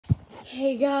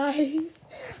Hey guys,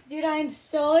 dude, I'm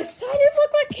so excited.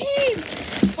 Look what came.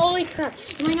 Holy crap.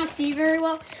 You might not see very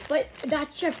well, but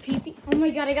that's Chef Pee-Pee. Oh my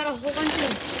god, I got a whole bunch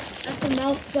of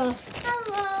SML stuff.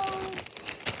 Hello.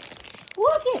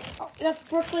 Look it. Oh, that's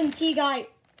Brooklyn Tea Guy.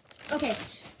 Okay.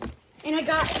 And I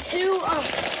got two of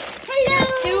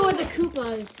the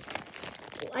Koopas.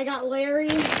 I got Larry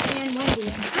and Wendy.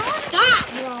 Stop,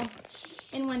 bro.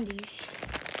 And Wendy.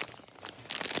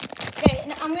 Okay,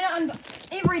 now I'm gonna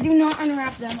Avery, do not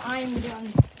unwrap them. I am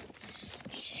done.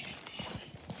 Shit.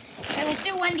 Okay, let's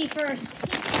do Wendy first.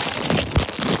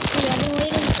 Dude, I've been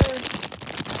waiting for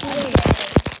 2 days.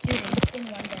 Dude, it's been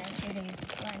 1 day, 2 days.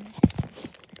 When?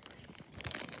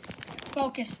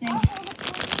 Focus thing.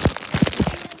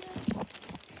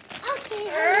 Okay.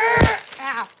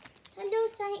 Ow. Hello,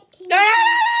 Saint King.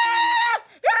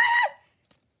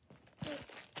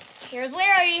 Here's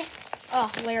Larry. Oh,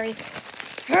 Larry.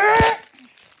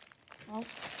 Oh.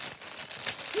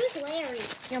 Who's Larry?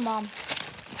 Your mom.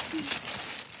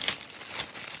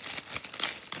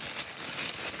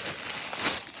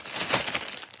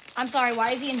 I'm sorry,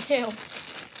 why is he in 2?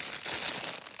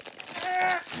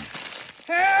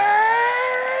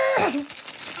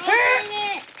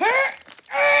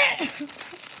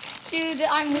 Dude,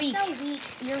 I'm weak. So weak.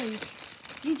 You're weak.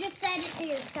 You just said it to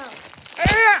yourself.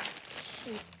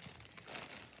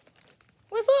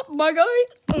 What's up, my guy?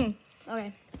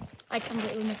 Okay. I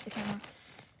completely missed the camera.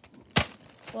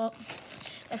 Well,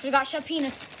 I forgot Chef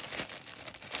Penis.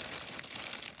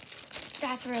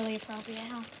 That's really appropriate,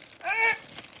 huh?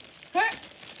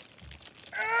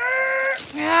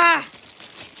 Ah!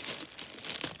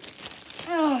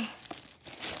 Oh.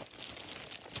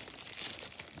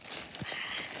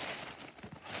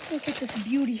 Look at this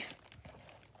beauty.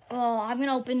 Oh, I'm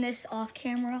gonna open this off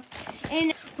camera.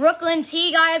 And Brooklyn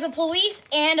Tea Guy is a police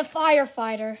and a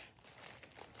firefighter.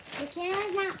 The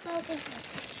camera's not focusing.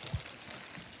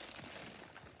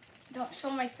 Don't show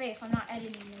my face. I'm not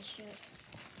editing this shit.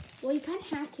 Well, you kind of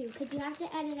have to, because you have to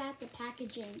edit out the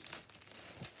packaging.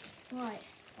 Why?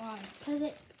 Why? Because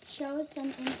it shows some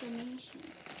information.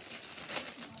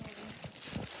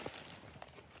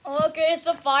 Okay, it's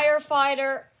the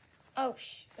firefighter. Oh,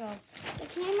 oh. The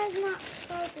camera's not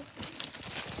focusing.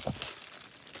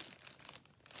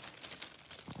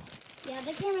 Yeah,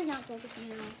 the camera's not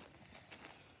focusing at all.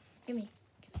 Give me.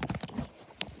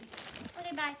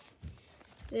 Okay, bye.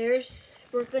 There's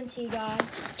Brooklyn Tea Guy.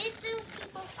 If those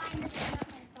people find this, it's not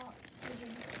my fault.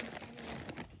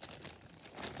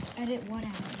 Edit what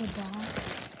out? The dog?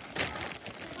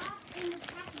 The box in the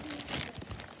packaging.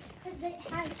 Because it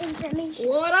has information.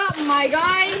 What up, my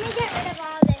guy? Let me get rid of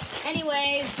all this.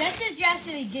 Anyways, this is just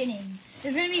the beginning.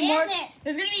 There's gonna be And more. this.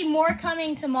 There's gonna be more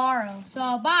coming tomorrow.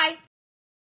 So bye.